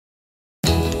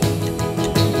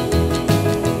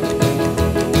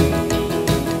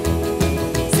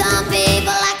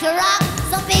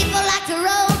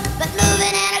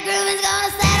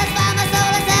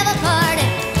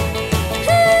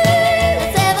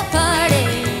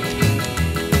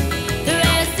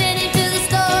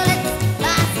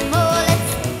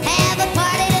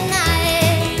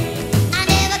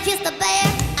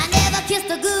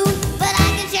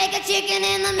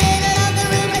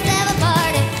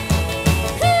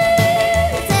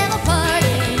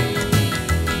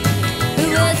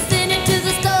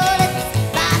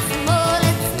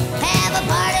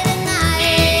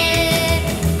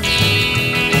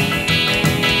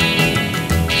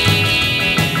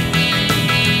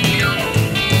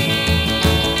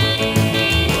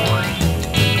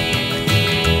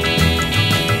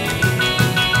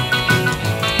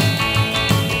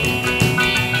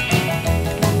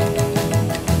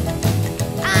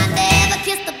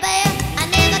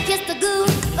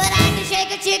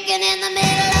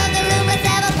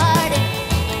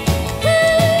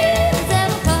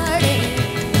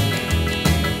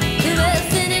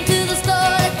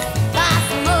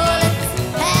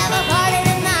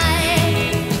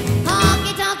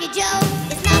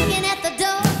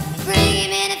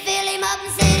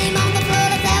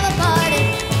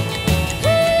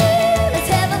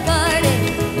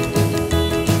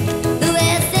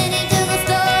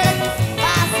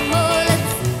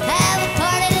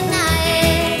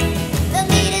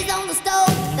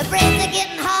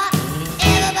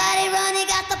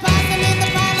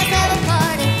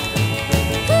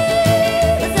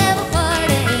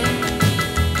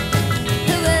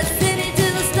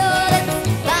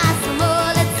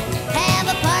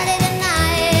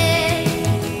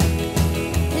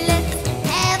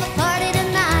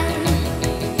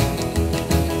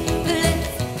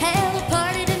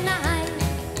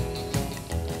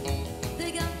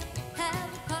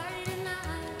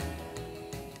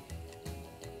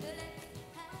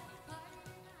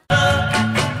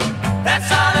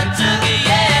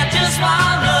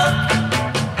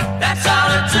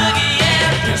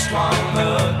one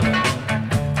look,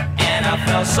 and I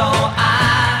felt so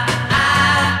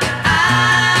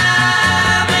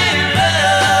I'm in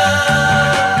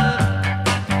love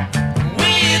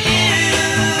with you.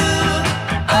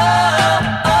 Oh,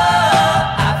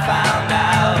 I found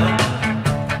out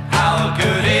how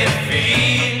good it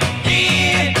feels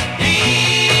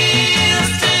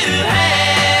to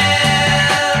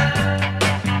have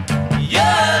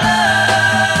your love.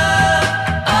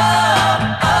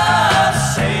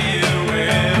 Say you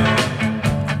will,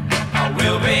 I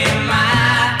will be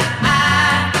mine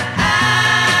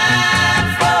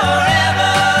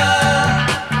forever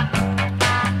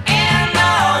and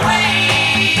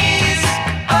always.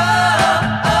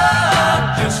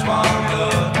 Just one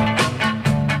look,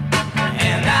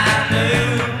 and I knew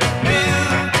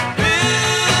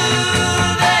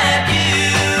that you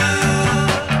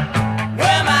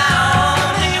were my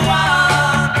only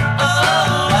one.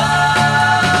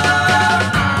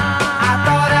 I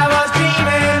thought I was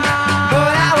dreaming,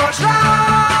 but I was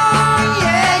wrong.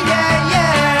 Yeah, yeah,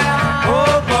 yeah.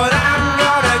 Oh, but I'm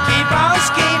gonna keep on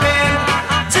scheming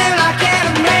till I can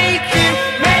make you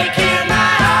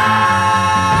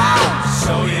mine.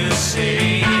 So you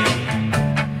see,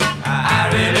 I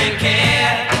really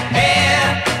care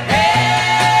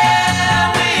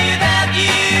without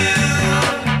you.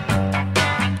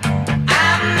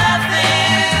 I'm nothing.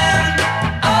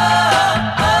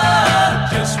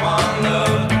 Just one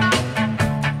look,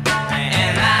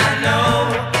 and I know.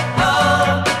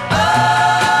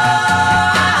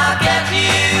 I'll get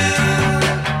you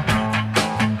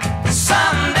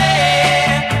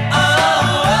someday.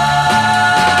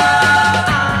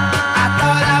 I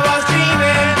thought I was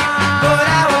dreaming, but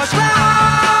I was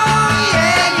wrong.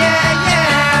 Yeah, yeah,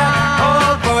 yeah. Oh,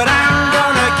 but I'm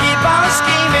gonna keep on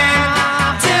scheming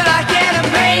till I can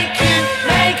make you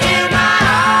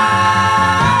mine.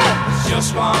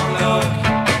 Just one look,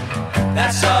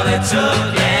 that's all it took.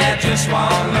 Yeah, just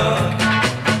one look,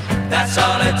 that's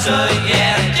all it took.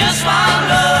 Yeah, just one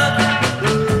look,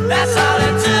 that's all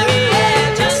it took.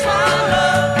 Yeah, just one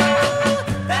look,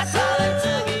 that's all it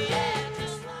took. Yeah,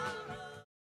 just one look.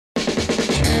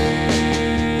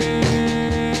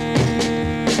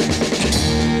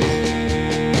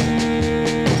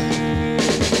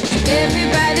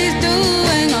 Everybody's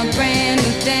doing a brand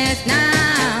new dance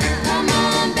now. Come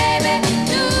on, baby,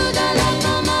 do the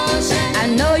locomotion. I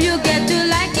know you get to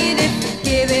like it if you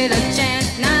give it a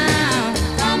chance now.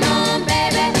 Come on,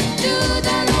 baby, do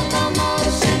the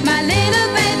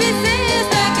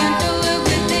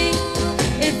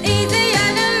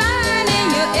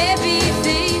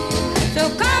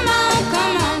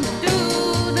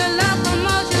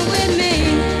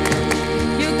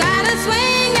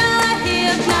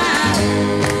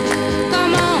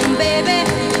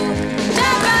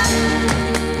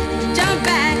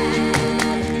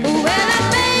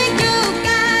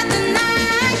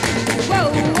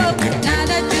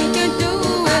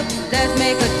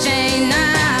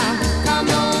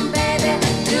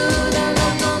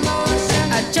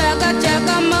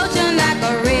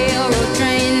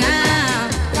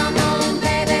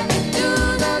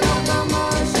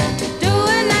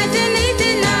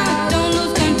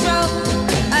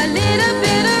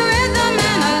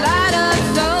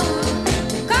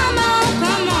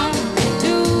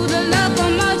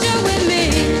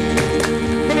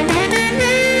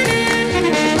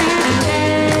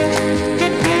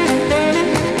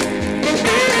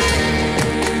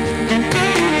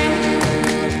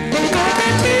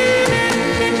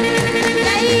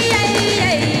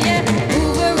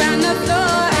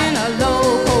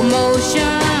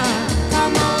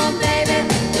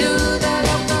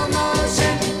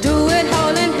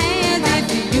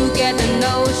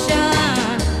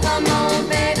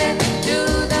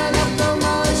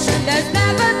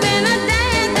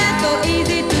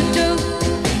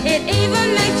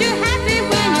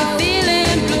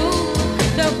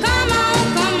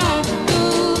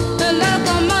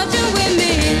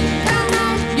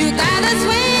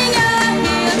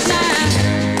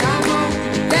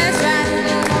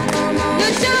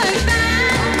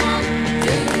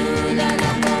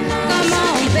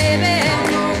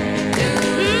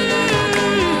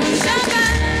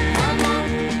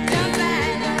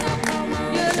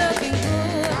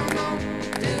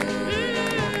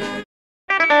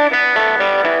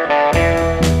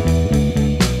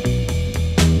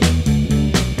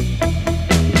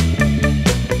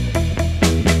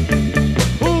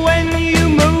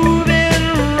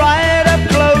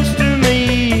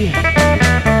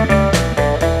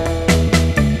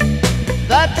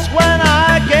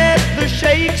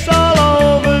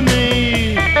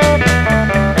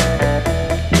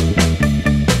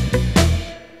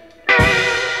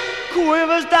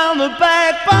quivers down the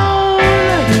backbone.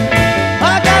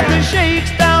 I got the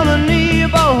shakes down the knee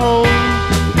bone.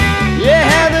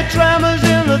 Yeah, the tremors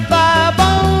in the thigh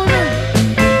bone.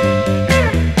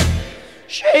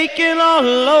 Shaking all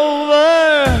over